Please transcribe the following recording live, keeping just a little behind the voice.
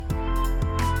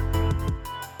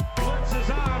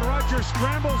Baker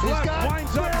scrambles left,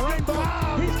 winds up right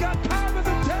behind. He's got Cobb at the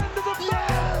 10 to the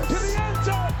 5 to the end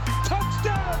zone.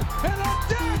 Touchdown and a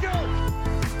dagger.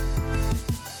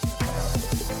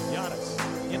 Giannis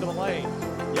into the lane.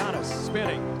 Giannis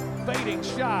spinning, fading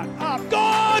shot up.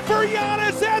 Gone for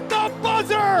Giannis at the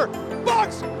buzzer.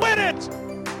 Bucks win it.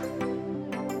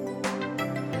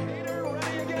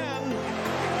 Ready again.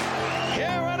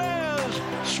 Here it is.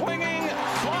 Swinging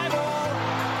fly ball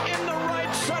in the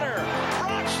right center.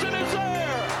 Broxton is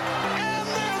there. And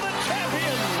they're the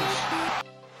champions.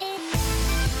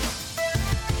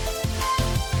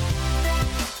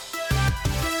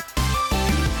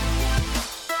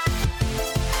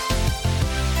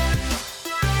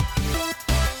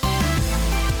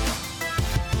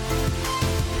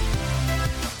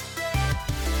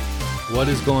 What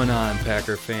is going on,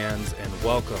 Packer fans, and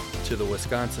welcome to the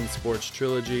Wisconsin Sports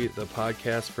Trilogy, the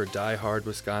podcast for die-hard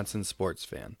Wisconsin sports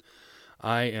fan.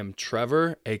 I am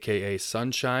Trevor, aka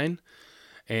Sunshine,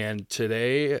 and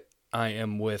today I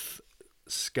am with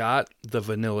Scott, the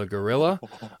Vanilla Gorilla,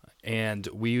 and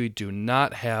we do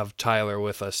not have Tyler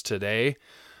with us today.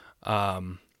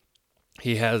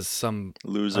 He has some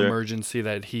emergency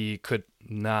that he could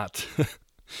not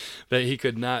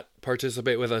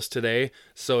participate with us today.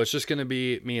 So it's just going to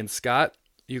be me and Scott.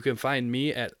 You can find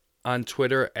me on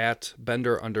Twitter at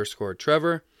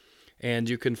Bender_Trevor. And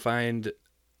you can find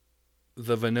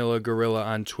the Vanilla Gorilla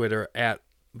on Twitter at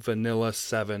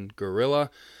Vanilla7Gorilla.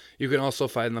 You can also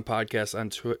find the podcast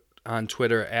on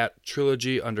Twitter at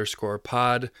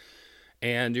Trilogy_pod.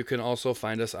 And you can also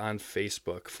find us on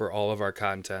Facebook for all of our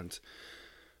content.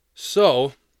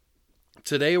 So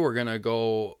today we're going to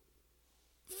go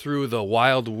through the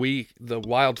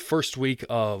wild first week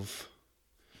of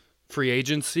free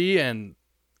agency and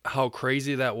how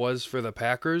crazy that was for the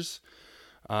Packers.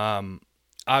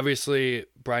 Obviously,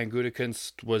 Brian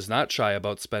Gutekunst was not shy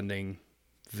about spending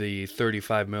the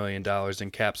 $35 million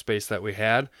in cap space that we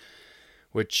had,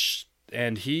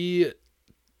 and he,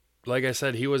 like I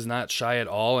said, he was not shy at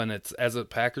all. And it's, as a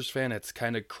Packers fan, it's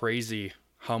kind of crazy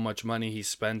how much money he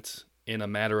spent in a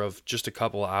matter of just a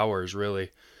couple of hours,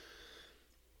 really.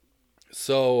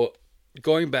 So,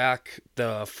 going back,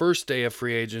 the first day of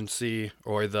free agency,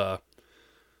 or the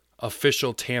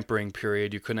official tampering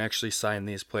period, you couldn't actually sign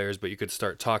these players, but you could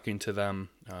start talking to them,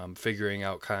 figuring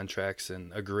out contracts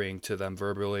and agreeing to them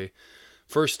verbally.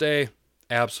 First day,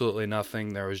 absolutely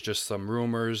nothing. There was just some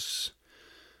rumors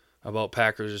about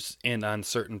Packers in on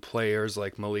certain players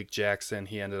like Malik Jackson.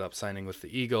 He ended up signing with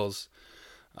the Eagles.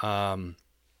 And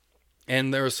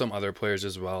there were some other players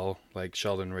as well, like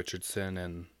Sheldon Richardson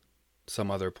and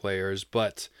some other players.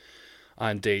 But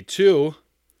on day two,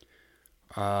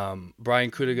 Brian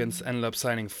Gutekunst ended up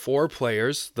signing 4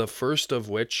 players, the first of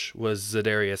which was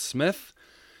Zadarius Smith.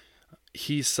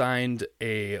 He signed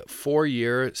a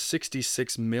 4-year,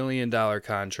 $66 million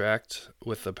contract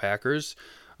with the Packers.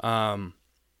 And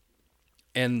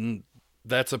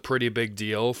that's a pretty big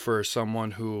deal for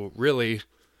someone who really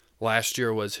last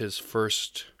year was his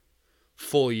first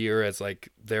full year as like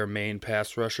their main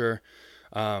pass rusher.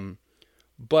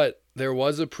 But there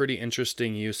was a pretty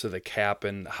interesting use of the cap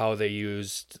and how they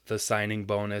used the signing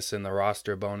bonus and the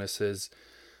roster bonuses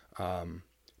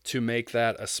to make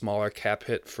that a smaller cap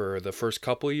hit for the first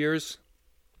couple of years,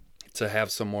 to have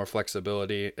some more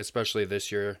flexibility, especially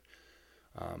this year,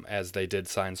 as they did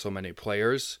sign so many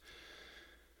players.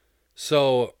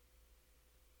 So,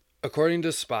 according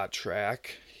to Spot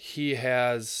Track, he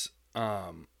has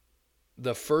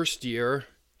the first year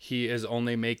he is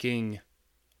only making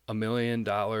 $1 million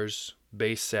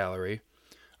base salary,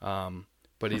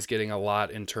 but he's getting a lot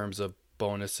in terms of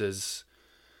bonuses,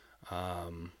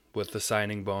 with the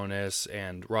signing bonus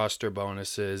and roster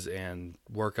bonuses and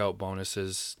workout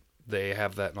bonuses. They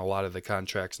have that in a lot of the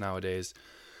contracts nowadays.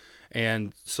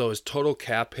 And so his total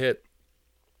cap hit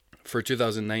for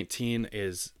 2019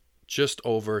 is just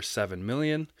over $7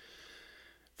 million.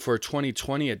 For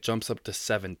 2020, it jumps up to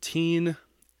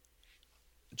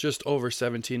just over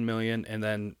 $17 million, and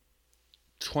then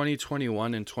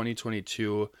 2021 and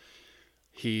 2022,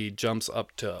 he jumps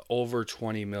up to over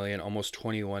 $20 million, almost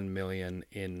 $21 million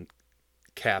in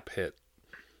cap hit.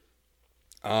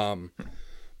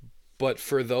 But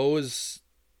for those,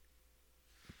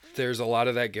 there's a lot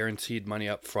of that guaranteed money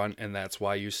up front, and that's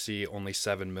why you see only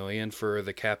 $7 million for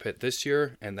the cap hit this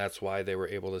year, and that's why they were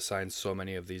able to sign so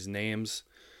many of these names.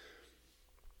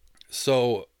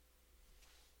 So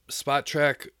Spot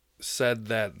Track said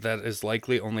that is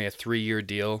likely only a 3-year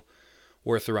deal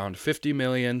worth around $50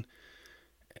 million.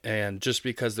 And just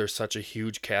because there's such a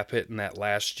huge cap hit in that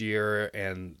last year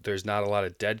and there's not a lot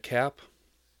of dead cap,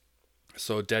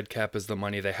 So dead cap is the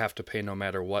money they have to pay no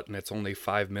matter what, and it's only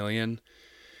 $5 million.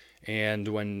 And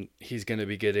when he's going to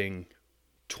be getting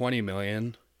 $20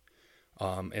 million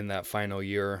in that final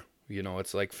year,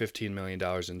 it's like $15 million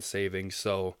in savings.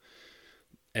 So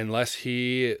unless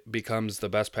he becomes the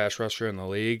best pass rusher in the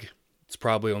league, it's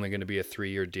probably only going to be a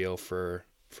 3-year deal for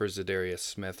Zadarius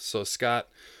Smith. So Scott,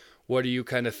 what are you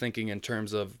kind of thinking in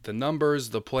terms of the numbers,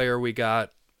 the player we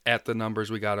got, at the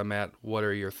numbers we got him at? What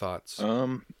are your thoughts?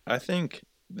 I think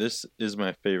this is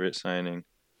my favorite signing,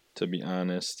 to be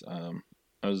honest. I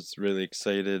was really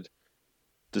excited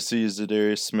to see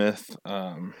Zadarius Smith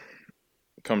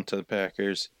come to the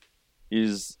Packers.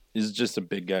 He's just a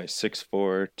big guy,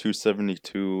 6'4",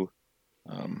 272,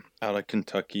 out of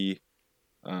Kentucky.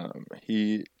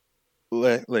 He,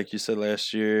 like you said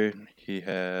last year, he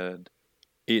had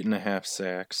 8.5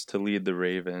 sacks to lead the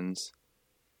Ravens,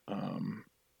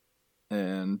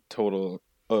 and total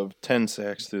of 10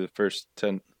 sacks through the first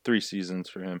 3 seasons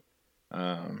for him.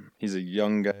 He's a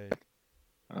young guy,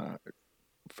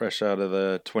 fresh out of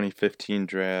the 2015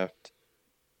 draft.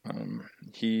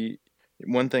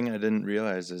 One thing I didn't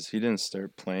realize is he didn't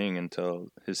start playing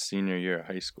until his senior year of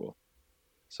high school.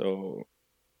 So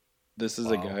this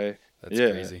is a guy. That's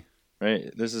crazy.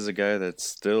 Right. This is a guy that's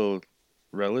still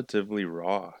relatively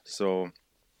raw. So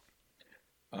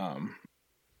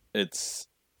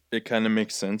it kind of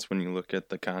makes sense when you look at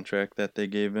the contract that they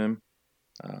gave him,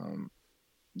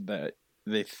 that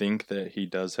they think that he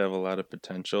does have a lot of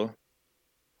potential.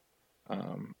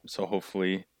 So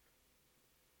hopefully,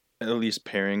 at least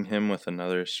pairing him with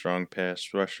another strong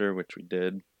pass rusher, which we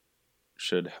did,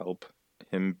 should help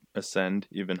him ascend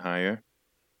even higher.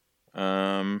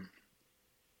 But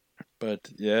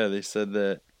yeah, they said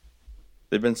that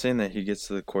they've been saying that he gets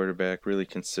to the quarterback really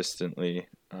consistently.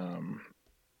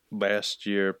 Last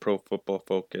year, Pro Football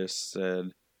Focus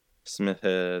said Smith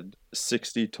had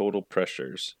 60 total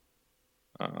pressures,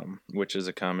 which is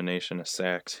a combination of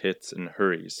sacks, hits, and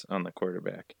hurries on the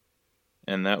quarterback.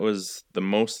 And that was the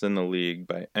most in the league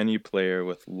by any player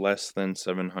with less than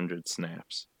 700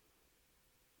 snaps.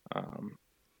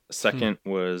 Second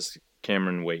was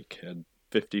Cameron Wake, had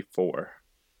 54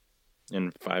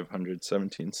 in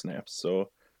 517 snaps. So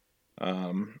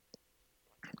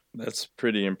that's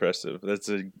pretty impressive. That's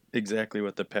exactly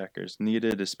what the Packers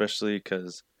needed, especially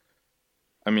because,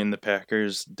 the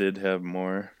Packers did have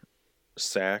more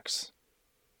sacks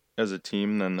as a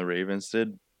team than the Ravens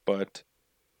did, but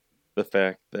the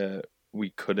fact that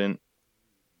we couldn't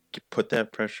put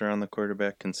that pressure on the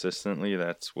quarterback consistently,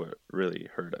 that's what really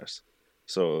hurt us.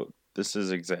 So this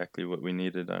is exactly what we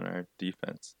needed on our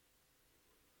defense.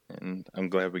 And I'm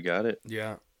glad we got it.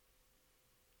 Yeah.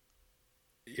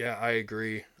 Yeah, I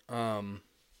agree. I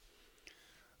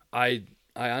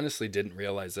honestly didn't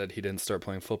realize that he didn't start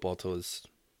playing football till his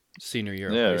senior year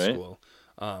of high school.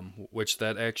 Which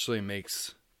that actually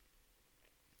makes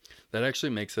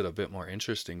it a bit more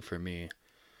interesting for me,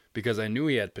 because I knew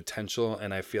he had potential,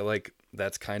 and I feel like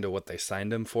that's kind of what they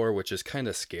signed him for, which is kind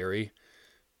of scary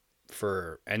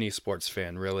for any sports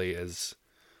fan, really, is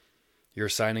you're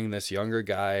signing this younger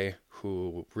guy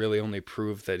who really only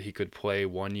proved that he could play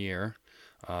 1 year,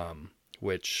 that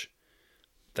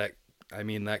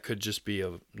could just be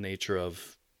a nature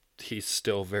of he's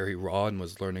still very raw and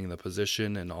was learning the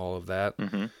position and all of that.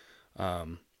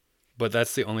 Mm-hmm. But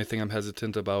that's the only thing I'm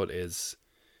hesitant about is,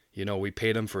 we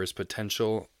paid him for his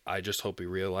potential. I just hope he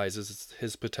realizes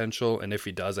his potential. And if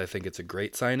he does, I think it's a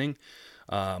great signing.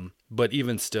 But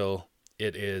even still,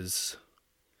 it is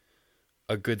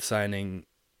a good signing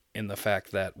in the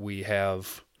fact that we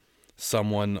have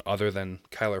someone other than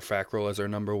Kyler Fackrell as our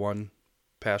number one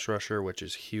pass rusher, which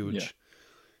is huge.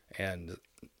 Yeah. And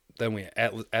then we,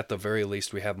 at the very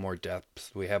least, we have more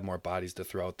depth. We have more bodies to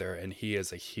throw out there, and he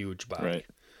is a huge body. Right.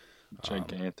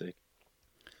 Gigantic.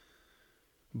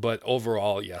 But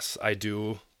overall, yes, I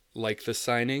do like the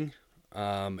signing.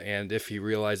 And if he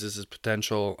realizes his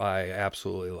potential, I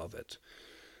absolutely love it.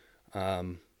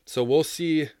 So we'll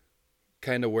see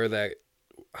kind of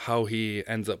how he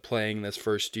ends up playing this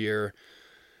first year.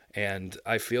 And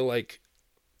I feel like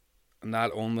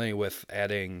not only with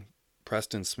adding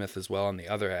Preston Smith as well on the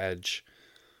other edge,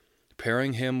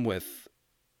 pairing him with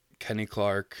Kenny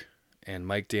Clark and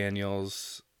Mike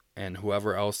Daniels and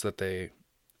whoever else that they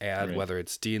add, right, whether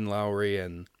it's Dean Lowry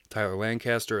and Tyler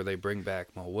Lancaster, or they bring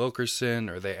back Mo Wilkerson,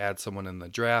 or they add someone in the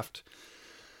draft.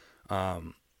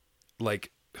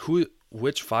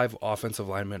 Which 5 offensive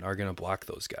linemen are going to block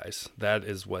those guys? That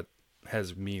is what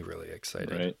has me really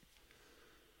excited.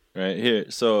 Right here.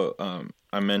 So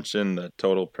I mentioned the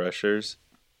total pressures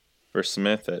for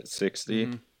Smith at 60.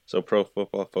 Mm-hmm. So Pro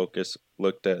Football Focus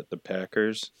looked at the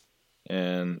Packers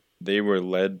and they were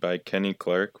led by Kenny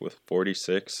Clark with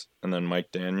 46, and then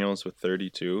Mike Daniels with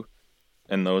 32,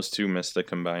 and those two missed a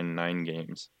combined 9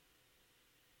 games.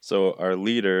 So our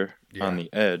leader on the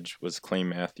edge was Clay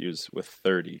Matthews with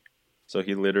 30. So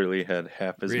he literally had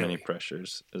half as many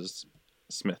pressures as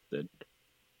Smith did.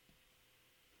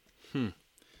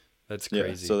 That's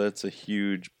crazy. Yeah, so that's a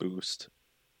huge boost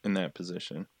in that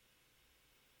position.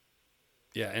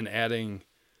 Yeah, and adding,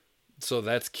 so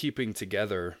that's keeping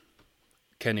together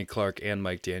Kenny Clark and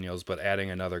Mike Daniels, but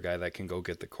adding another guy that can go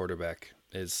get the quarterback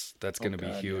that's going to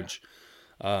be huge.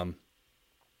 Yeah.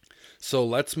 So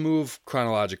let's move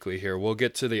chronologically here. We'll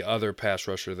get to the other pass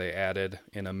rusher they added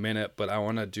in a minute, but I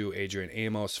want to do Adrian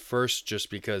Amos first, just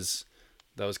because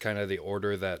that was kind of the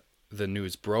order that the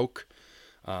news broke,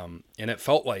 and it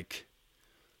felt like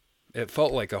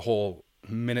a whole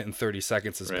minute and 30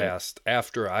 seconds has passed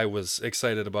after I was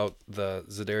excited about the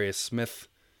Zadarius Smith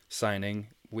signing.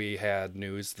 We had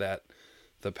news that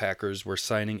the Packers were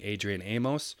signing Adrian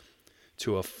Amos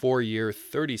to a 4-year,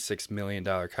 $36 million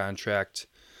contract.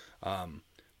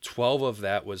 12 of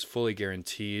that was fully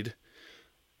guaranteed,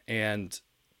 and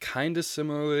kind of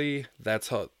similarly, that's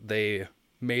how they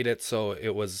made it so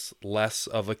it was less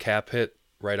of a cap hit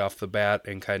right off the bat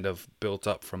and kind of built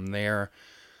up from there.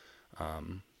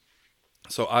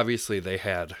 So obviously they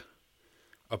had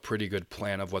a pretty good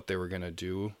plan of what they were going to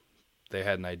do. They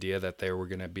had an idea that they were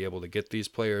going to be able to get these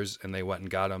players, and they went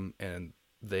and got them, and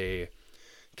they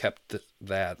kept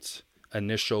that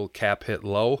initial cap hit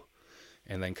low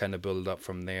and then kind of build it up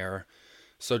from there.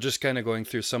 So just kind of going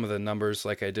through some of the numbers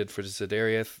like I did for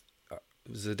Zadarius.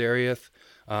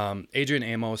 Adrian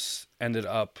Amos ended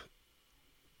up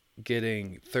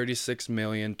getting $36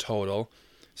 million total.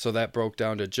 So that broke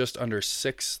down to just under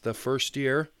 6 the first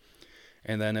year,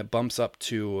 and then it bumps up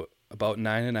to about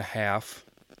 9.5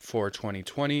 for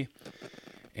 2020,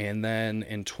 and then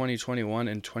in 2021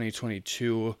 and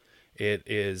 2022 it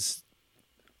is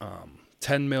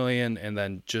 10 million, and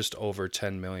then just over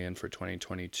 10 million for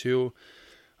 2022.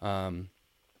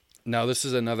 Now this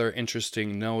is another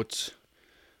interesting note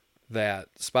that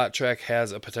Spot Track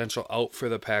has a potential out for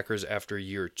the Packers after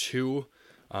year 2.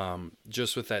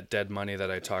 Just with that dead money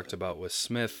that I talked about with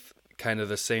Smith, kind of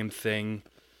the same thing.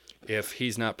 If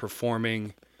he's not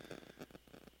performing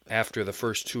after the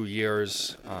first 2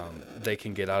 years, they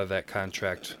can get out of that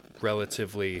contract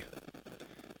relatively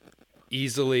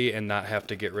easily and not have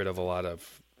to get rid of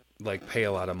pay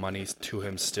a lot of money to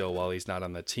him still while he's not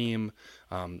on the team.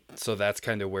 So that's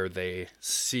kind of where they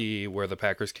see where the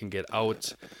Packers can get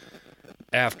out.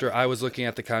 After I was looking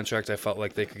at the contract, I felt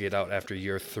like they could get out after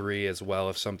year 3 as well.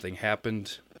 If something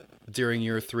happened during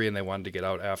year 3 and they wanted to get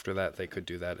out after that, they could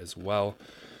do that as well.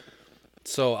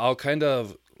 So I'll kind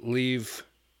of leave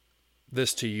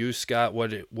this to you, Scott. What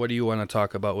do you want to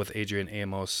talk about with Adrian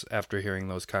Amos after hearing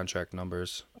those contract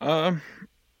numbers?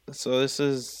 So this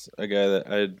is a guy that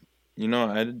I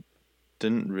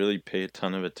didn't really pay a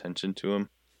ton of attention to him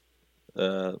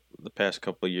the past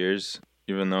couple of years,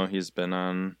 even though he's been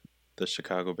on the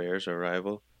Chicago Bears, our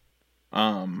rival.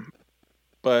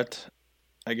 But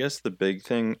I guess the big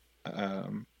thing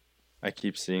I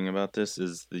keep seeing about this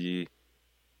is the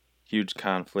huge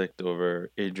conflict over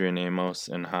Adrian Amos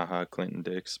and Clinton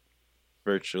Dix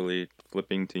virtually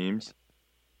flipping teams.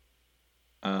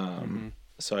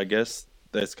 So I guess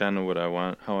that's kind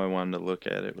of how I wanted to look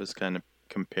at it, was kind of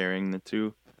comparing the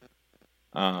two.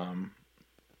 And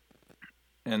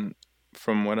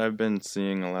from what I've been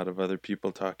seeing a lot of other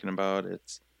people talking about,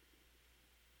 it's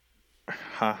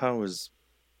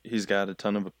he's got a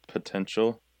ton of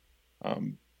potential,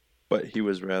 but he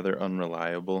was rather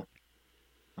unreliable.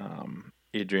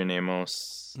 Adrian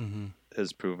Amos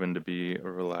has proven to be a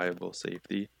reliable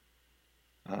safety.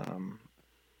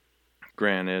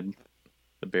 Granted,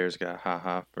 the Bears got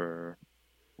for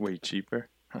way cheaper.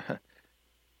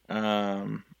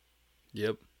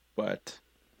 Yep. But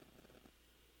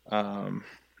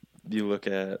you look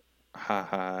at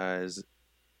has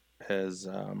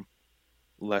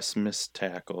less missed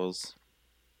tackles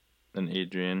than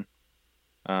Adrian.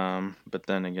 But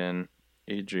then again,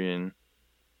 Adrian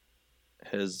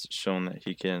has shown that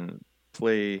he can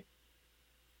play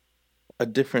a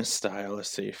different style of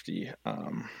safety.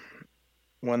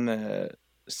 One that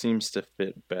seems to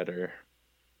fit better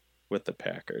with the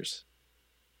Packers.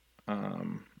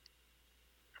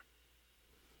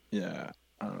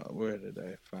 Where did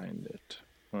I find it?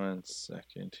 1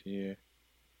 second here.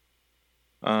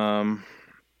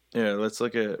 Let's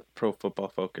look at Pro Football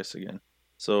Focus again.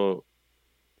 So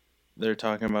they're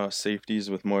talking about safeties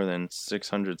with more than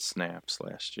 600 snaps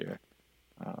last year.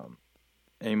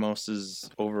 Amos's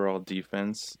overall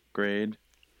defense grade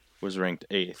was ranked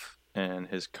 8th, and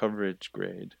his coverage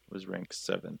grade was ranked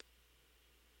 7th.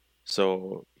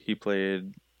 So he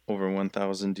played over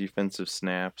 1,000 defensive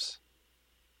snaps,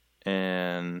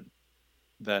 and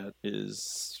that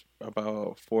is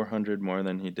about 400 more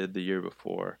than he did the year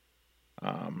before,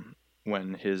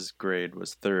 when his grade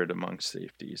was 3rd among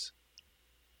safeties.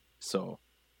 So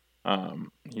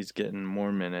he's getting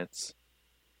more minutes.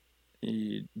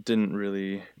 He didn't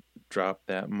really drop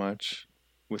that much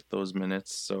with those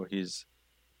minutes, so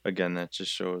that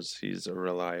just shows he's a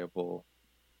reliable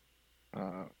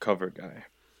cover guy,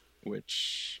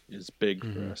 which is big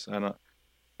for us.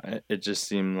 It just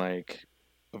seemed like,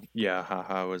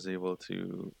 Haha was able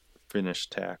to finish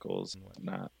tackles and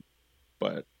whatnot,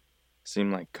 but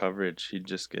seemed like coverage, he'd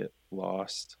just get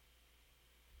lost.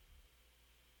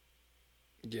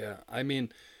 Yeah, I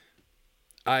mean,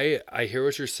 I hear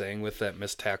what you're saying with that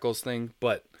missed tackles thing,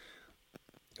 but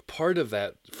part of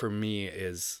that for me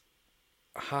is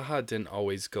Haha didn't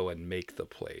always go and make the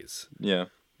plays. Yeah.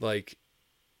 Like,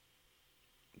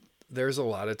 there's a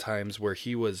lot of times where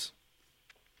he was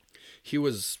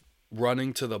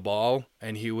running to the ball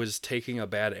and he was taking a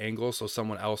bad angle, so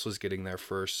someone else was getting there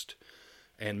first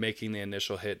and making the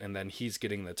initial hit, and then he's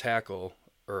getting the tackle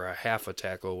or a half a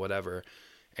tackle, whatever,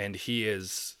 and he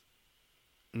is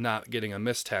not getting a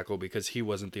missed tackle because he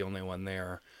wasn't the only one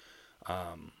there.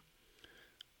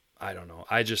 I don't know.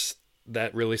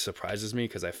 That really surprises me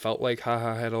because I felt like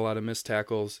Haha had a lot of missed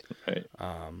tackles. Right.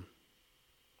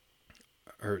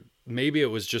 Or maybe it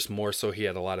was just more so he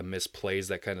had a lot of missed plays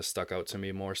that kind of stuck out to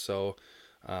me more so.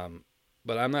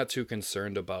 But I'm not too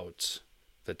concerned about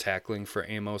the tackling for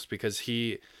Amos because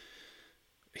he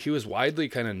was widely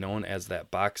kind of known as that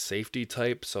box safety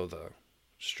type. So the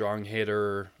strong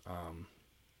hitter,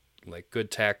 like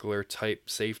good tackler type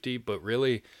safety. But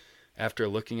really, after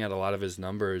looking at a lot of his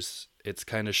numbers, it's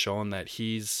kind of shown that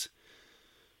he's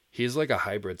like a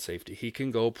hybrid safety. He can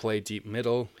go play deep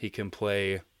middle. He can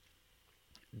play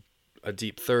a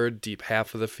deep third, deep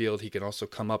half of the field. He can also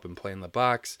come up and play in the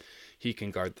box. He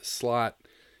can guard the slot.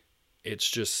 It's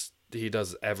just, he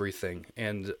does everything.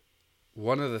 And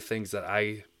one of the things that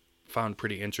I found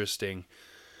pretty interesting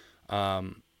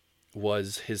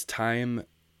was his time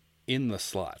in the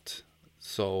slot.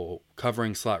 So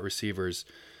covering slot receivers,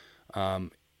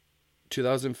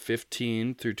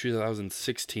 2015 through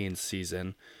 2016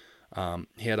 season,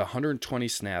 he had 120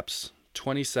 snaps,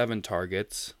 27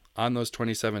 targets. On those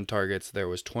 27 targets, there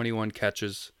was 21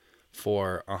 catches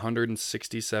for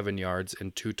 167 yards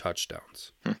and 2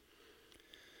 touchdowns.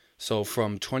 So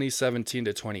from 2017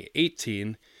 to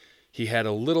 2018, he had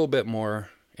a little bit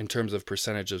more in terms of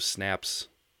percentage of snaps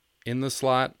in the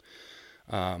slot.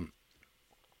 He had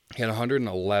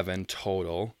 111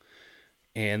 total.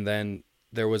 And then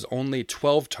there was only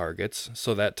 12 targets.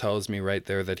 So that tells me right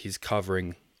there that he's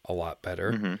covering a lot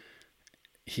better. Mm-hmm.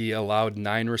 He allowed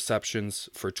 9 receptions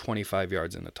for 25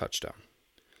 yards and a touchdown.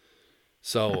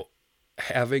 So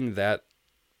having that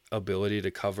ability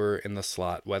to cover in the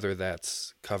slot, whether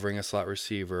that's covering a slot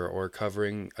receiver or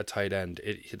covering a tight end,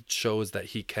 it shows that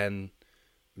he can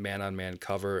man-on-man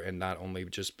cover and not only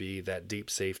just be that deep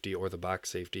safety or the box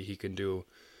safety. He can do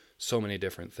so many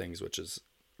different things, which is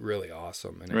really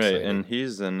awesome and exciting. Right, and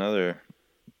he's another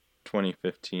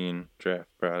 2015 draft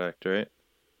product, right?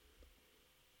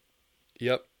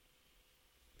 Yep.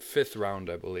 5th round,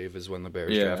 I believe, is when the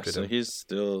Bears drafted him. Yeah, so he's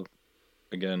still,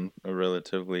 again, a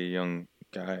relatively young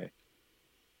guy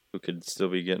who could still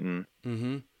be getting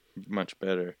much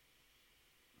better.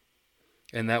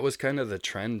 And that was kind of the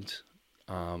trend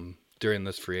during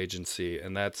this free agency,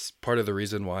 and that's part of the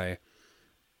reason why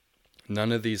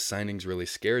none of these signings really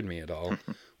scared me at all,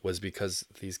 was because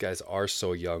these guys are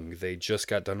so young. They just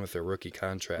got done with their rookie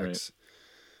contracts,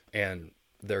 and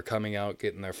they're coming out,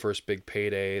 getting their first big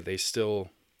payday. They still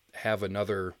have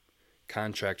another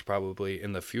contract probably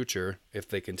in the future if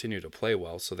they continue to play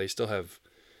well. So they still have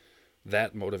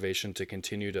that motivation to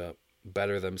continue to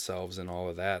better themselves and all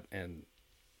of that. And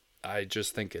I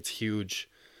just think it's huge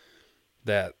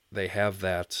that they have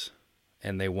that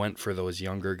and they went for those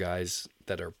younger guys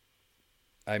that are,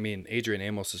 I mean, Adrian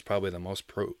Amos is probably the most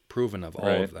proven of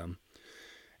all of them.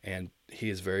 And he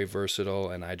is very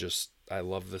versatile, and I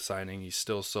love the signing. He's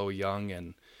still so young,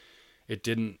 and it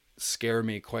didn't scare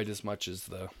me quite as much as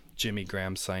the Jimmy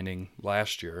Graham signing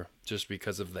last year, just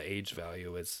because of the age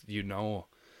value. It's,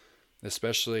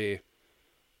 especially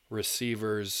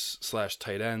receivers /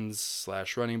 tight ends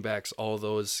 / running backs, all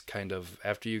those kind of,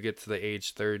 after you get to the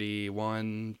age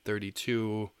 31,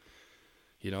 32,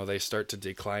 they start to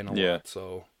decline a lot.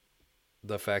 So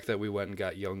the fact that we went and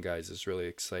got young guys is really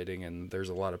exciting, and there's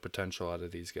a lot of potential out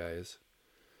of these guys.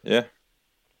 Yeah.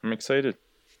 I'm excited.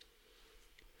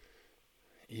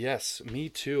 Yes, me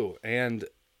too. And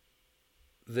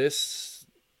this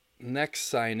next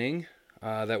signing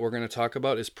that we're going to talk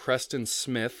about is Preston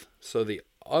Smith. So the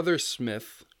other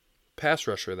Smith pass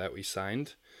rusher that we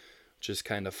signed, which is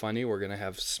kind of funny. We're going to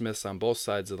have Smiths on both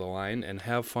sides of the line and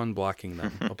have fun blocking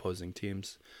them, opposing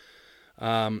teams.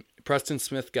 Preston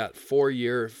Smith got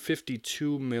 4-year,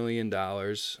 $52 million,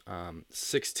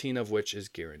 16 of which is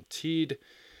guaranteed.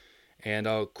 And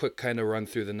I'll quick kind of run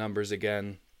through the numbers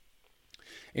again.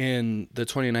 In the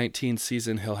 2019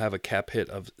 season, he'll have a cap hit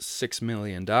of $6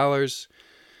 million.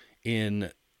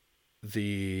 In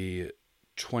the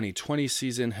 2020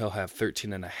 season, he'll have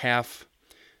 13.5.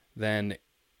 Then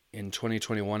in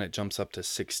 2021, it jumps up to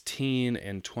 16.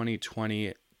 In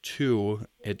 2022,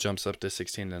 it jumps up to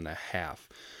 16.5.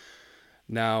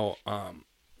 Now,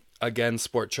 again,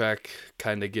 Sport Track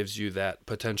kind of gives you that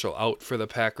potential out for the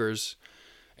Packers.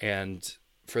 And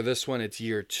for this one, it's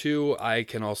year 2. I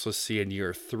can also see in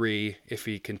year 3, if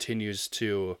he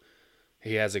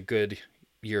has a good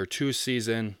year 2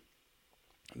 season,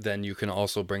 then you can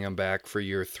also bring him back for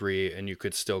year 3, and you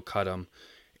could still cut him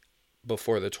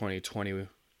before the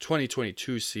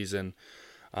 2022 season,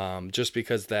 just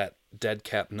because that dead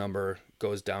cap number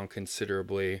goes down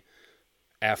considerably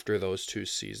after those 2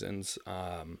 seasons.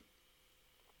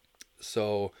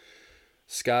 So,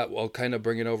 Scott, I'll kind of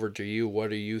bring it over to you.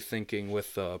 What are you thinking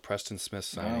with Preston Smith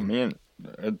signing? Oh, man,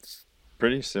 it's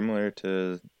pretty similar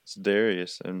to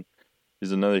Darius, and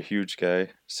he's another huge guy,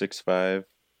 6'5",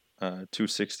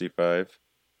 265.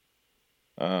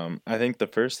 I think the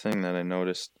first thing that I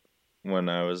noticed when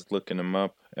I was looking him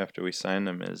up after we signed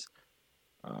him is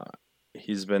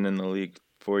he's been in the league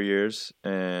 4 years,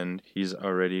 and he's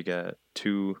already got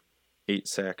 2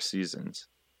 8-sack seasons.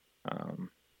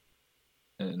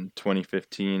 In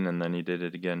 2015, and then he did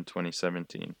it again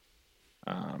 2017.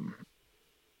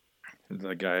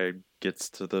 The guy gets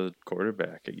to the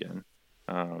quarterback again.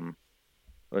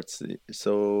 Let's see.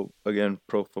 So again,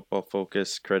 Pro Football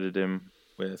Focus credited him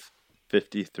with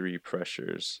 53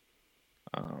 pressures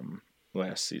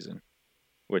last season,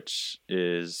 which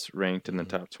is ranked in the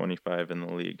top 25 in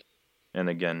the league, and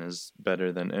again is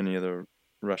better than any of the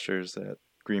rushers that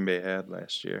Green Bay had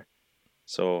last year.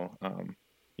 So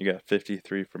you got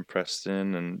 53 from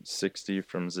Preston and 60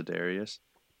 from Za'Darius.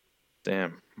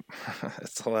 Damn,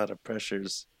 that's a lot of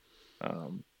pressures.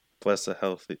 Plus a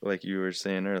healthy, like you were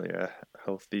saying earlier, a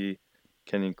healthy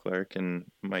Kenny Clark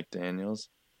and Mike Daniels.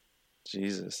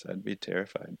 Jesus, I'd be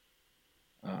terrified.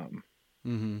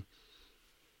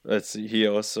 Let's see. He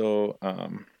also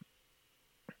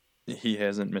he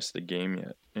hasn't missed a game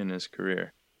yet in his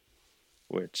career,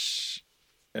 which,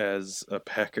 as a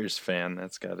Packers fan,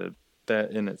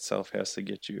 that in itself has to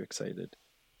get you excited.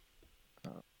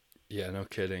 Yeah, no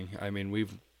kidding. I mean,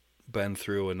 we've been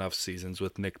through enough seasons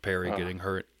with Nick Perry getting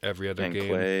hurt every other and game.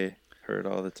 Clay hurt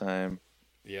all the time.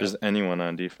 Yeah. Just anyone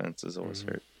on defense is always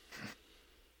hurt.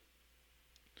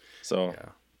 So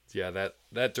yeah,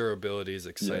 that durability is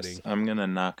exciting. Yes, I'm gonna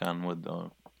knock on wood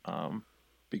though,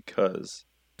 because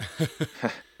I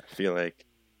feel like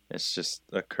it's just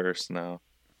a curse now,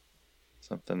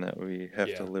 something that we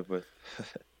have to live with.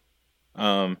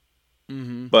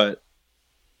 But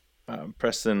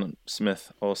Preston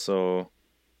Smith also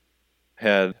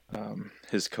had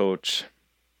his coach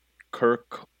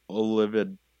Kirk Olivia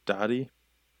Dottie.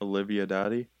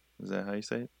 Is that how you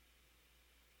say it?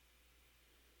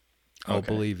 I'll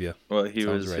believe you. Well, he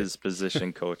Sounds was right. his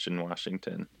position coach in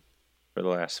Washington for the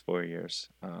last 4 years.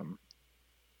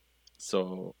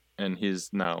 And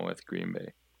he's now with Green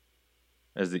Bay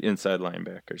as the inside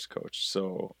linebackers coach.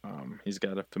 So he's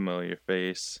got a familiar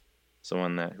face,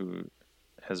 someone who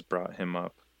has brought him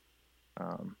up.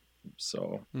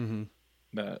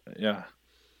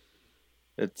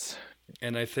 It's.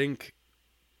 And I think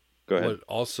Go ahead. what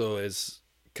also is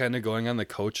kind of going on the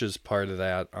coach's part of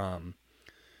that,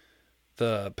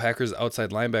 the Packers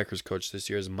outside linebackers coach this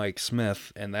year is Mike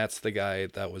Smith, and that's the guy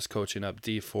that was coaching up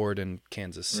Dee Ford in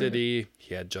Kansas City. Right.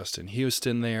 He had Justin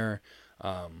Houston there.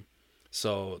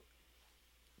 So,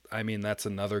 I mean, that's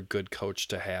another good coach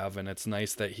to have, and it's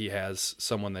nice that he has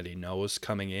someone that he knows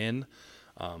coming in.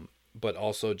 But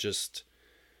also just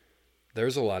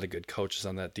there's a lot of good coaches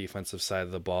on that defensive side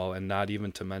of the ball, and not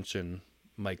even to mention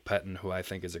Mike Pettin, who I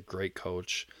think is a great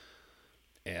coach.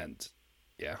 And,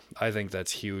 yeah, I think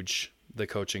that's huge, the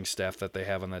coaching staff that they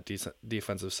have on that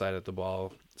defensive side of the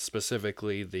ball,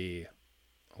 specifically the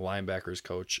linebackers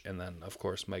coach, and then, of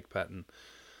course, Mike Pettin.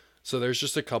 So there's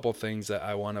just a couple things that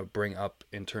I want to bring up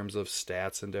in terms of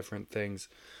stats and different things.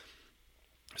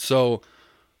 So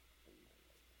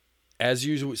as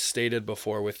you stated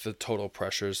before with the total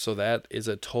pressures, so that is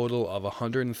a total of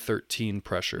 113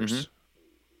 pressures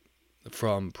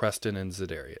from Preston and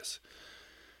Za'Darius.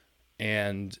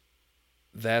 And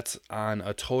that's on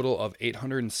a total of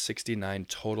 869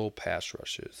 total pass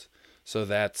rushes. So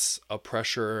that's a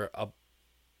pressure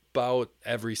about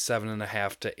every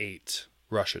 7.5 to 8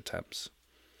 rush attempts.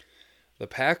 The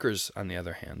Packers, on the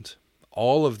other hand,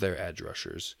 all of their edge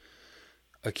rushers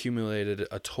accumulated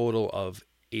a total of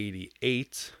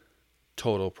 88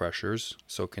 total pressures,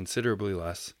 so considerably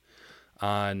less,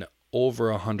 on over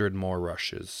 100 more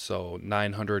rushes, so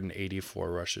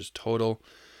 984 rushes total.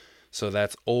 So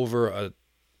that's over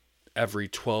every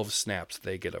 12 snaps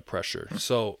they get a pressure.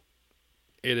 So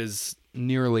it is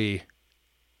nearly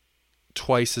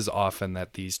twice as often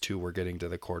that these two were getting to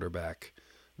the quarterback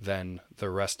than the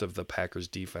rest of the Packers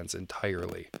defense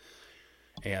entirely.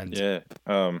 And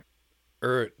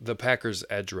the Packers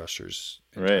edge rushers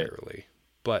entirely. Right.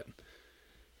 But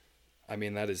I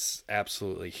mean, that is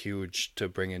absolutely huge to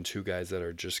bring in two guys that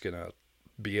are just going to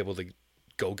be able to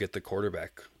go get the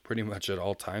quarterback pretty much at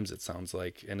all times, it sounds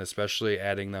like. And especially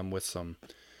adding them with some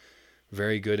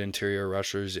very good interior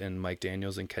rushers in Mike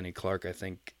Daniels and Kenny Clark. I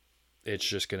think it's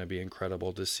just going to be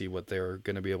incredible to see what they're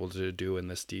going to be able to do in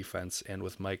this defense. And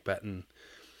with Mike Betton,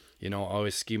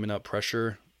 always scheming up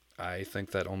pressure, I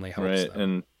think that only helps them.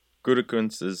 And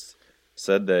Gutekunst has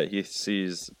said that he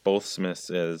sees both Smiths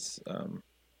as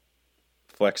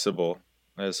flexible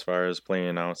as far as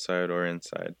playing outside or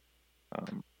inside.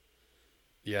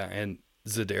 Yeah, and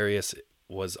Za'Darius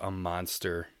was a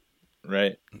monster,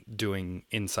 right, doing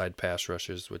inside pass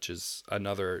rushes, which is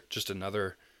another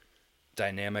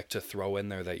dynamic to throw in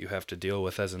there that you have to deal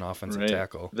with as an offensive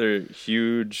tackle. They're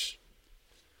huge,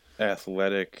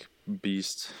 athletic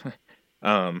beasts.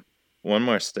 One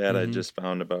more stat I just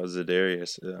found about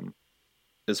Za'Darius.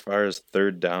 As far as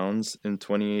third downs in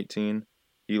 2018,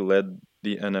 he led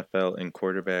the NFL in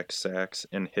quarterback sacks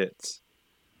and hits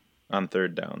on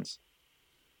third downs.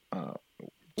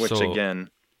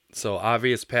 So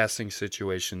obvious passing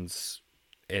situations,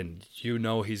 and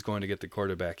he's going to get the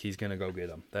quarterback. He's going to go get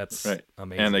him. That's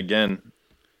amazing. And again,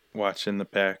 watching the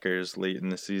Packers late in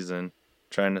the season,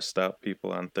 trying to stop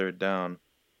people on third down,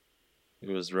 it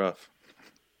was rough.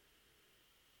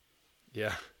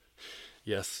 Yeah.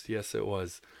 Yes, it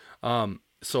was.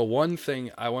 So one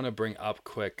thing I want to bring up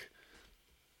quick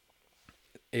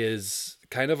is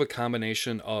kind of a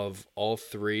combination of all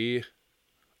three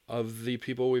of the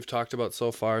people we've talked about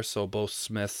so far, so both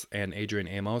Smith and Adrian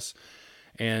Amos.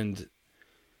 And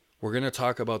we're going to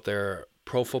talk about their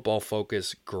Pro Football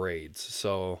Focus grades.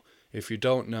 So if you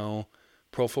don't know,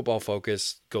 Pro Football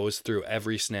Focus goes through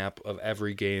every snap of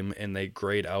every game, and they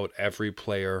grade out every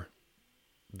player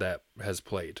that has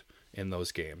played in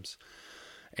those games.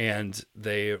 And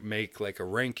they make like a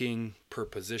ranking per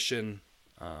position,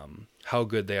 how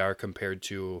good they are compared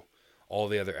to all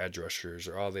the other edge rushers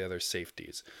or all the other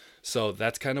safeties. So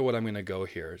that's kind of what I'm going to go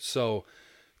here. So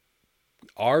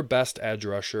our best edge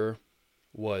rusher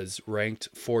was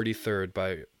ranked 43rd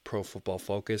by Pro Football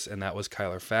Focus, and that was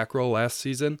Kyler Fackrell last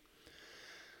season.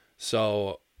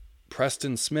 So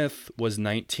Preston Smith was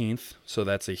 19th, so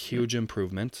that's a huge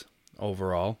improvement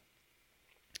overall.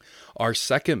 Our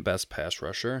second best pass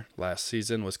rusher last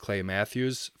season was Clay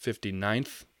Matthews,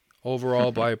 59th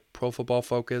overall by Pro Football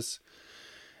Focus.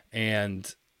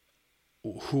 And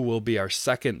who will be our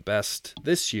second best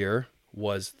this year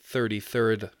was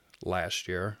 33rd last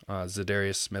year.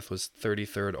 Za'Darius Smith was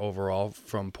 33rd overall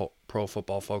from Pro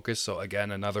Football Focus. So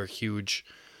again, another huge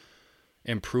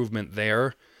improvement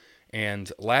there.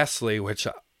 And lastly, which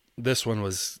this one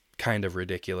was kind of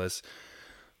ridiculous,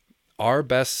 our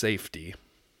best safety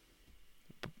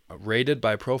rated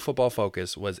by Pro Football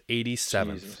Focus was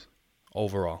 87th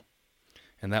overall.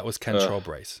 And that was Kentrell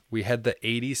Bryce. We had the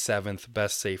 87th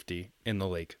best safety in the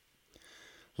league.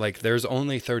 Like, there's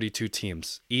only 32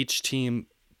 teams. Each team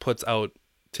puts out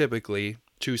typically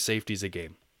 2 safeties a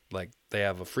game. Like, they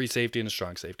have a free safety and a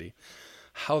strong safety.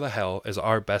 How the hell is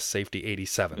our best safety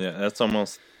 87th? Yeah, that's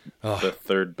almost the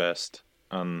third best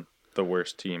on the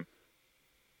worst team.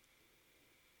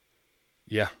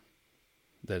 Yeah,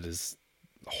 that is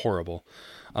horrible.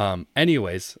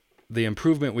 Anyways, the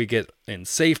improvement we get in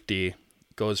safety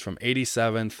goes from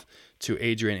 87th to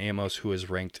Adrian Amos, who is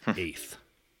ranked 8th.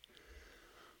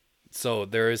 So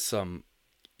there is some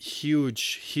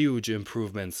huge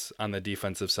improvements on the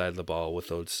defensive side of the ball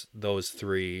with those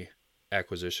 3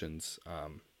 acquisitions.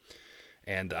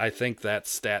 And I think that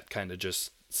stat kind of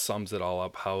just sums it all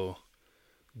up, how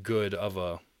good of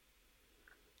a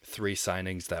 3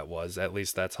 signings that was. At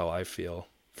least that's how I feel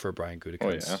for Brian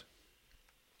Gutekunst. Oh,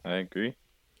 yeah. I agree.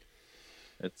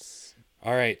 it's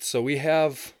All right, so we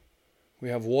have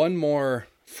one more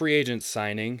free agent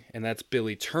signing, and that's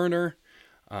Billy Turner,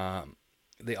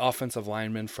 the offensive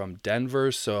lineman from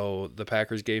Denver. So the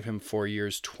Packers gave him 4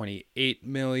 years, $28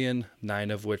 million,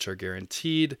 9 of which are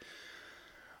guaranteed.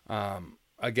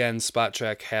 Again, Spot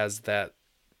Track has that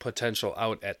potential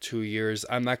out at 2 years.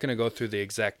 I'm not going to go through the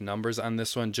exact numbers on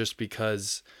this one just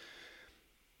because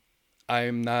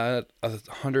I'm not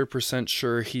 100%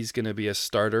 sure he's going to be a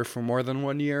starter for more than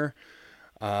 1 year.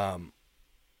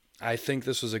 I think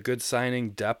this was a good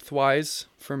signing depth-wise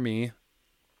for me.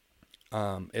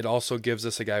 It also gives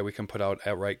us a guy we can put out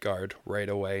at right guard right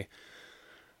away.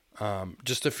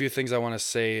 Just a few things I want to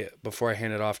say before I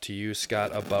hand it off to you,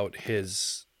 Scott, about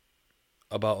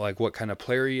like what kind of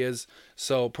player he is.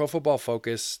 So Pro Football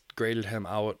Focus graded him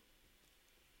out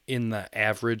in the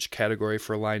average category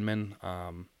for linemen,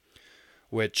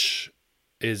 which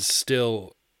is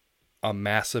still a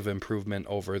massive improvement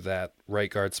over that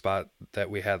right guard spot that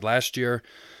we had last year.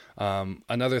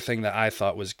 Another thing that I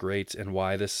thought was great and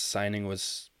why this signing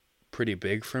was pretty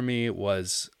big for me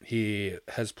was he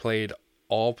has played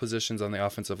all positions on the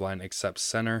offensive line except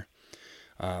center.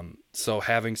 So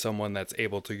having someone that's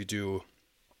able to do,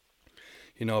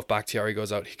 if Bakhtiari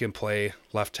goes out, he can play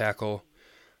left tackle,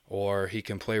 or he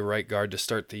can play right guard to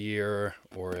start the year,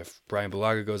 or if Brian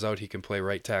Bulaga goes out, he can play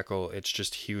right tackle. It's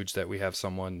just huge that we have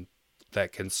someone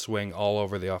that can swing all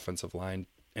over the offensive line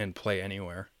and play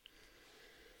anywhere.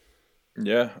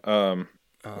 Yeah.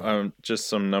 Just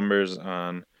some numbers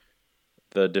on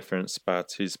the different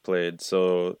spots he's played.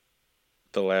 So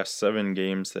the last 7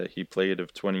 games that he played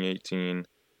of 2018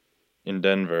 in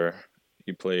Denver,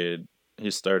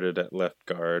 he started at left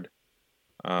guard.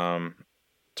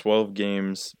 12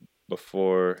 games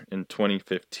before in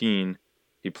 2015,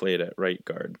 he played at right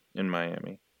guard in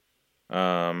Miami.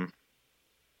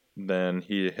 Then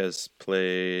he has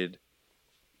played,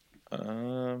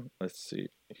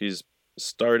 he's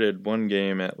started 1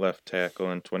 game at left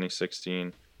tackle in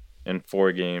 2016 and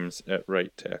 4 games at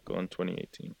right tackle in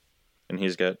 2018. And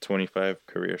he's got 25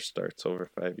 career starts over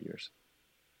 5 years.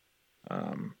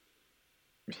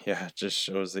 It just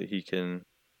shows that he can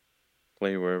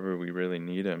play wherever we really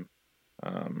need him.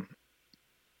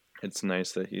 It's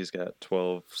nice that he's got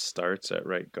 12 starts at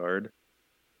right guard.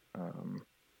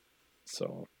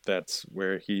 So that's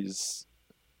where he's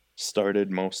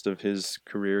started most of his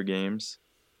career games.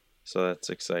 So that's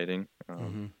exciting.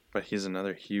 But he's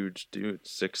another huge dude,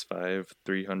 6'5",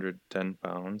 310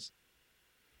 pounds.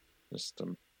 Just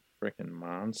a freaking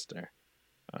monster.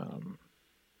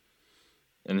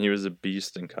 And he was a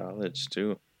beast in college,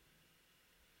 too.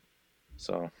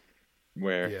 So,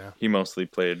 he mostly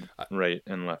played right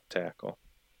and left tackle.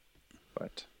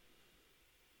 But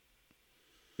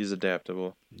he's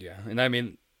adaptable. Yeah, and I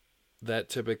mean, that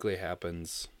typically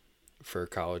happens for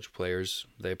college players.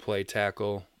 They play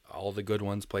tackle. All the good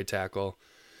ones play tackle.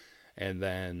 And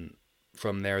then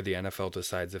from there, the NFL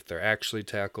decides if they're actually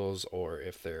tackles or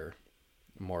if they're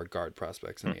more guard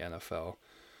prospects in the NFL.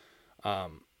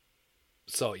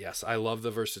 So, yes, I love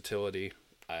the versatility.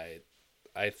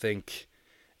 I think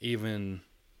even,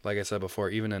 like I said before,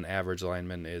 even an average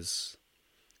lineman is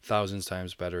thousands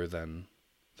times better than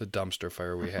the dumpster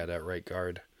fire we had at right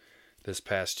guard this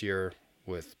past year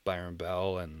with Byron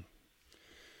Bell and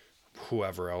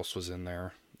whoever else was in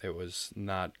there. It was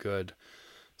not good.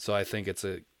 So I think it's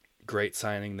a great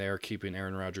signing there. Keeping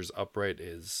Aaron Rodgers upright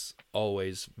is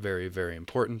always very, very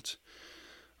important.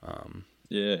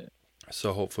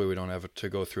 So hopefully we don't have to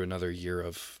go through another year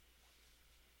of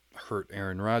hurt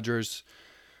Aaron Rodgers.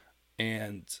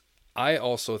 And I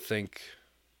also think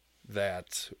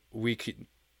that we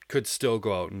could still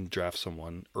go out and draft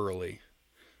someone early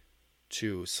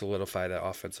to solidify that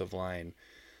offensive line,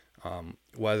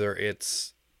 whether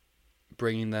it's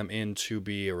bringing them in to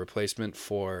be a replacement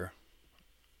for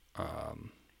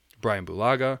Brian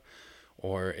Bulaga,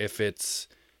 or if it's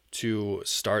to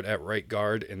start at right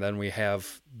guard and then we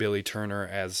have Billy Turner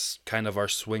as kind of our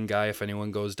swing guy if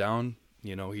anyone goes down.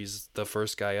 He's the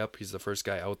first guy up, he's the first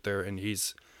guy out there, and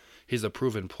he's a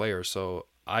proven player. So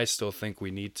I still think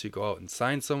we need to go out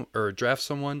and draft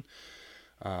someone.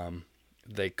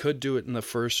 They could do it in the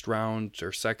first round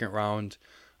or second round.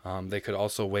 They could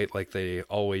also wait like they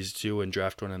always do and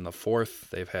draft one in the 4th.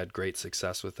 They've had great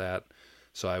success with that.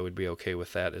 So I would be okay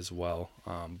with that as well.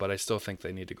 But I still think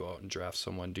they need to go out and draft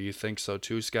someone. Do you think so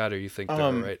too, Scott, or you think they're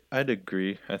all right? I'd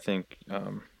agree. I think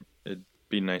it'd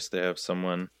be nice to have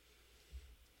someone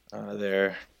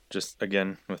there. Just,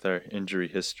 again, with our injury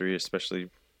history, especially,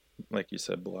 like you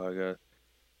said, Bulaga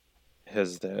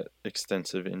has that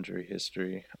extensive injury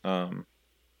history. I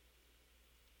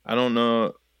don't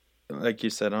know. like you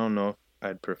said, I don't know if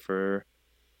I'd prefer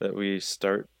that we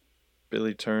start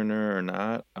Billy Turner or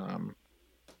not.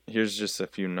 Here's just a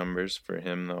few numbers for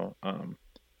him, though.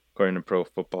 According to Pro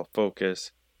Football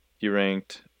Focus, he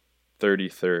ranked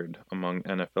 33rd among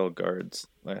NFL guards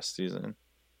last season.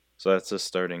 So that's a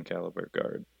starting caliber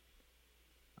guard.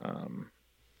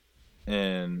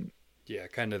 And Yeah,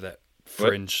 kind of that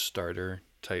fringe starter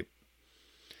type.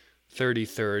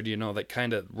 33rd, that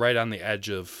kind of right on the edge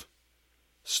of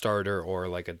starter or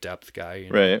like a depth guy.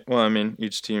 Right. Well, I mean,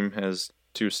 each team has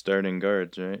 2 starting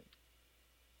guards, right?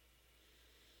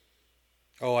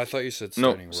 Oh, I thought you said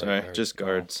starting No, sorry, guard. just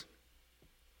guards.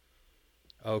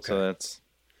 Oh. Okay. So that's...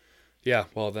 Yeah,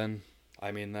 well then,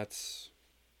 I mean, that's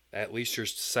at least your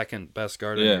second best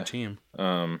guard on your team.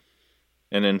 And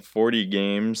in 40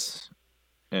 games,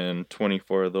 and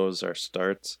 24 of those are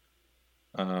starts,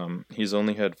 he's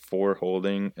only had 4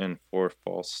 holding and 4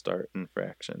 false start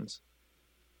infractions.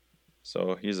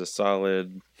 So he's a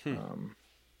solid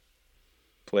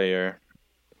player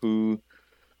who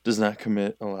does not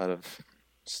commit a lot of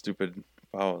stupid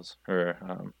fouls or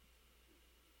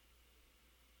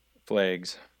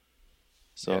flags.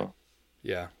 So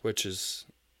yeah, which is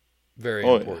very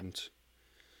important. Yeah.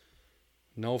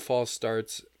 No false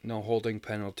starts, no holding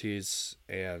penalties,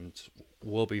 and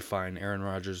we'll be fine. Aaron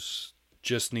Rodgers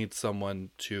just needs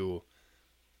someone to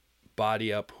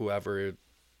body up whoever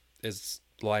is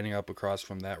lining up across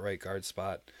from that right guard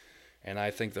spot. And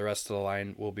I think the rest of the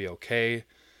line will be okay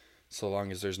so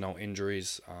long as there's no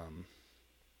injuries.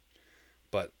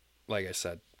 But like I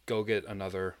said, go get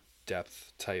another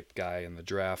depth type guy in the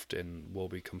draft and we'll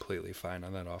be completely fine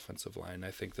on that offensive line.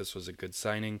 I think this was a good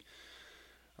signing.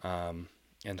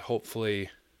 And hopefully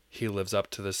he lives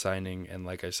up to the signing. And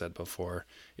like I said before,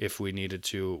 if we needed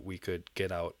to, we could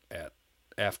get out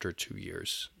after 2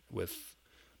 years with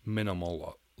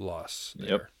minimal loss there.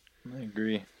 Yep, I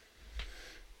agree.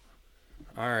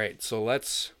 All right, so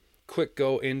let's quick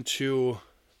go into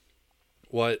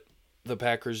what the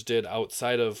Packers did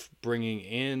outside of bringing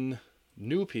in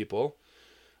new people.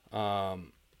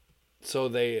 So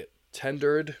they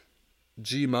tendered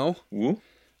Gmo. Woo?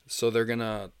 So they're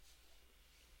gonna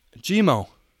Gmo.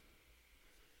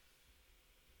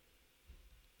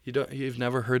 You've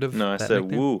never heard of? No, I that said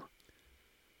nickname? woo.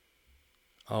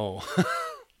 Oh.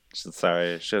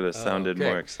 Sorry, I should have sounded okay.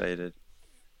 more excited.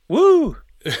 Woo!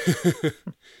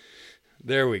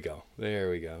 There we go.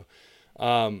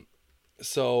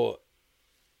 So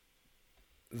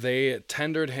they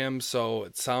tendered him, so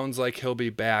it sounds like he'll be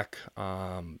back.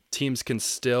 Teams can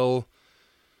still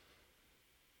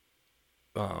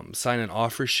sign an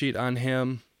offer sheet on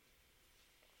him,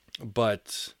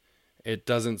 but it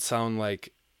doesn't sound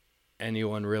like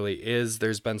anyone really is.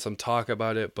 There's been some talk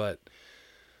about it, but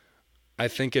I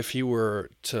think if he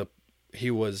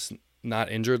was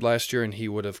not injured last year and he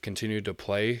would have continued to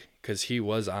play because he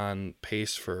was on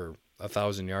pace for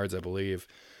 1,000 yards, I believe.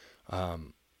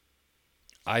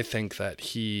 I think that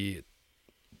he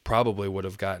probably would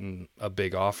have gotten a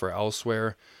big offer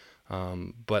elsewhere.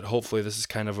 But hopefully this is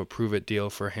kind of a prove-it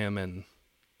deal for him and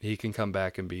he can come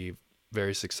back and be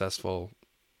very successful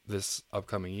this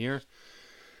upcoming year.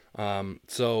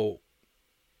 So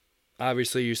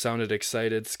obviously you sounded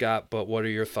excited, Scott, but what are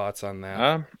your thoughts on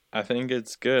that? I think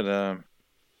it's good.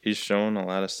 He's shown a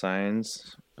lot of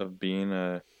signs of being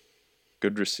a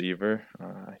good receiver.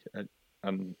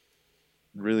 I'm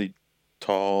really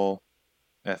tall,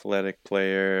 athletic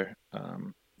player.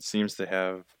 Seems to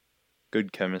have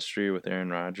good chemistry with Aaron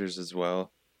Rodgers as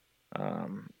well.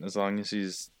 As long as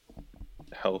he's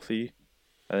healthy,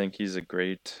 I think he's a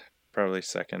great, probably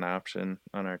second option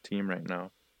on our team right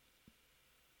now.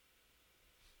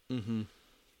 Mm-hmm.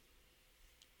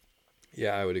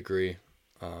 Yeah, I would agree.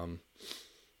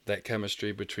 That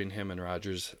chemistry between him and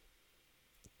Rodgers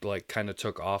kind of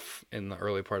took off in the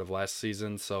early part of last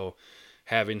season, so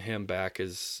having him back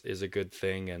is a good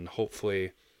thing, and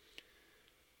hopefully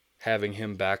having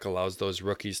him back allows those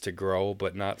rookies to grow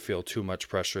but not feel too much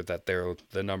pressure that they're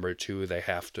the number 2. They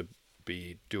have to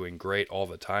be doing great all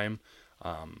the time.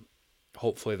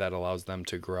 Hopefully that allows them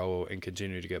to grow and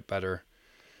continue to get better.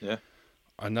 Yeah.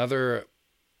 Another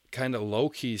kind of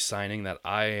low-key signing that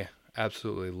I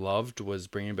absolutely loved was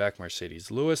bringing back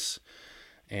Mercedes Lewis.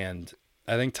 And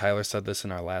I think Tyler said this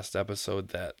in our last episode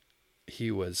that he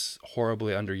was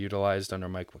horribly underutilized under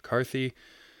Mike McCarthy,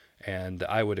 and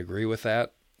I would agree with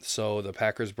that. So the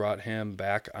Packers brought him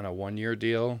back on a 1-year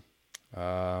deal,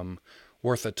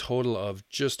 worth a total of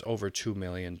just over $2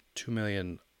 million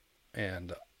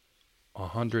and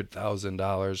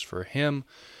 $100,000 for him.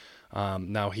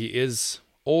 Now he is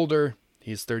older.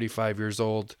 He's 35 years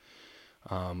old.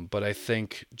 But I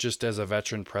think just as a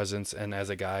veteran presence and as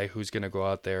a guy who's going to go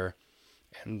out there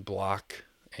and block,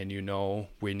 and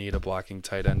we need a blocking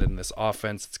tight end in this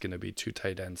offense. It's going to be 2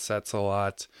 tight end sets a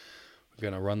lot. We're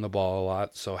going to run the ball a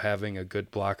lot. So having a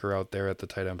good blocker out there at the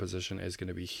tight end position is going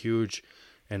to be huge.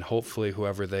 And hopefully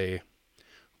whoever they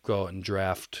go out and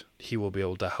draft, he will be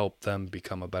able to help them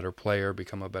become a better player,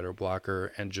 become a better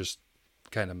blocker, and just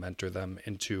kind of mentor them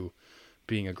into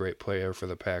being a great player for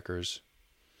the Packers.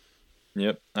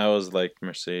 Yep, I was like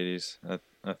Mercedes. I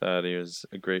thought he was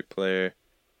a great player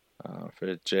for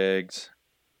the Jags.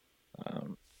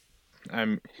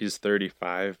 He's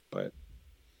 35, but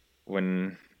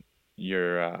when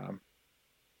you're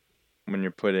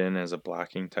put in as a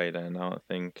blocking tight end, I don't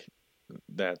think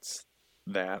that's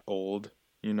that old,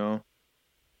 Now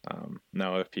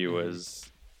if he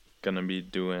was gonna be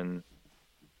doing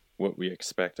what we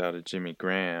expect out of Jimmy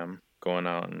Graham, going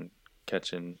out and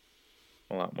catching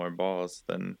a lot more balls,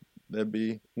 then that'd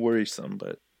be worrisome.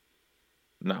 But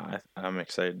I'm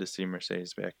excited to see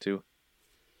Mercedes back too.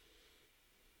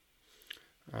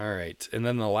 All right. And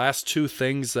then the last 2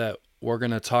 things that we're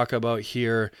going to talk about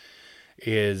here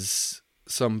is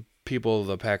some people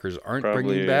the Packers aren't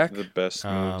bringing back. The best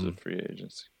moves of free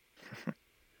agency.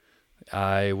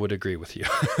 I would agree with you.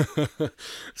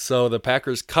 So the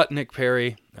Packers cut Nick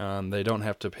Perry. They don't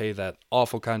have to pay that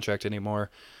awful contract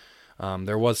anymore.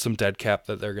 There was some dead cap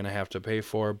that they're going to have to pay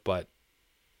for, but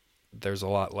there's a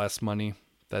lot less money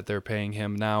that they're paying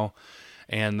him now.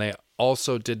 And they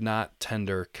also did not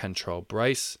tender Kentrell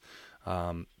Bryce.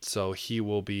 So he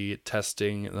will be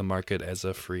testing the market as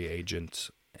a free agent.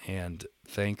 And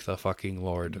thank the fucking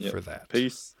Lord for that.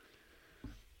 Peace.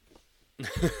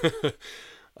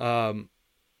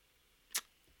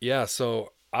 Yeah,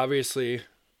 so obviously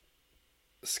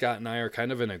Scott and I are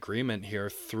kind of in agreement here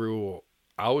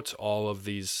throughout all of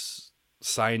these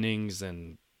signings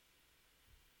and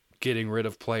getting rid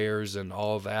of players and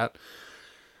all of that.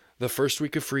 The first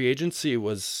week of free agency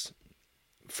was,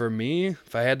 for me,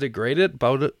 if I had to grade it,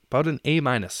 about an A-,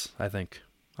 I think.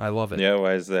 I love it. Yeah,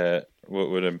 why is that? What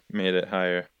would have made it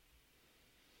higher?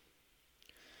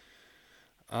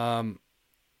 I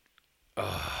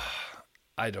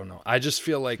don't know. I just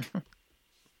feel like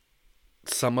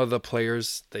some of the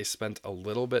players they spent a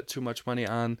little bit too much money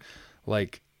on,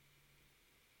 like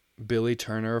Billy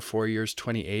Turner, 4 years,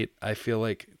 28. I feel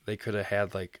like they could have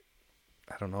had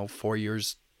 4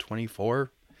 years,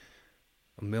 24,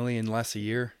 $1 million less a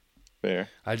year. Fair.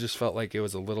 I just felt like it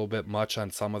was a little bit much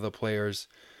on some of the players.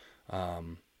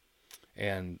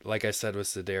 And like I said with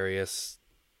Za'Darius,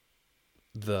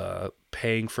 the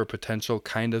paying for potential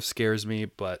kind of scares me,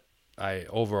 but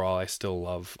overall I still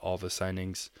love all the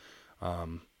signings.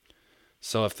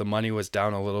 So if the money was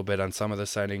down a little bit on some of the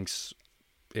signings,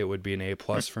 it would be an A+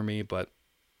 for me, but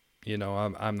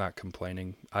I'm not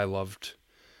complaining. I loved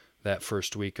that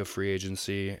first week of free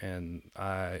agency, and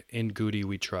in Goody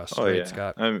we trust. Oh, right, yeah.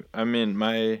 Scott? I mean,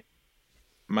 my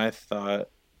thought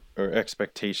or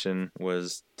expectation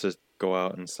was to go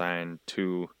out and sign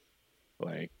 2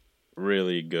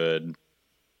 really good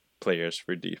players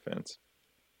for defense.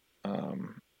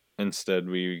 Instead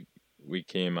we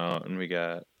came out and we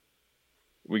got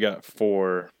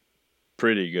 4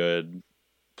 pretty good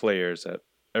players at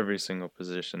every single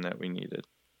position that we needed.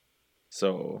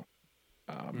 So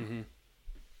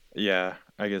yeah,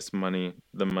 I guess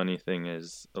the money thing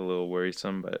is a little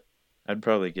worrisome, but I'd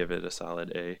probably give it a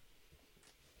solid A.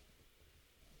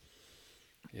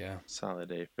 Yeah.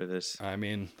 Solid A for this. I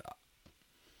mean,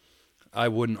 I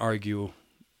wouldn't argue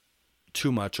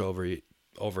too much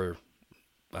over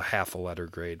a half a letter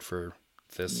grade for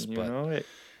this,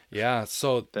 yeah,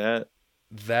 so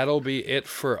that'll be it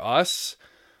for us.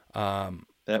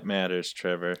 That matters,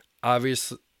 Trevor.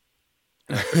 Obviously,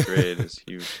 the grade is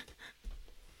huge.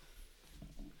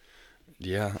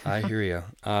 Yeah, I hear you.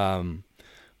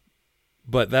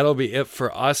 But that'll be it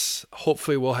for us.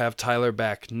 Hopefully we'll have Tyler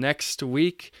back next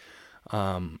week.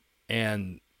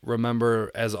 And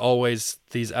remember, as always,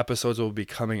 these episodes will be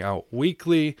coming out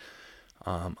weekly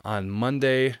on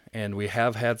Monday. And we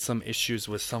have had some issues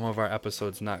with some of our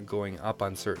episodes not going up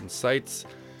on certain sites.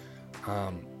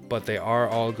 But they are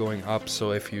all going up.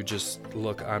 So if you just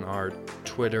look on our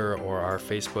Twitter or our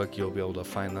Facebook, you'll be able to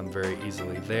find them very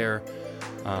easily there.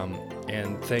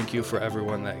 And thank you for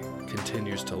everyone that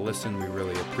continues to listen. We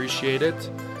really appreciate it.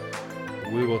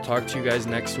 We will talk to you guys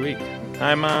next week.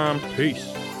 Hi, Mom.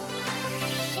 Peace.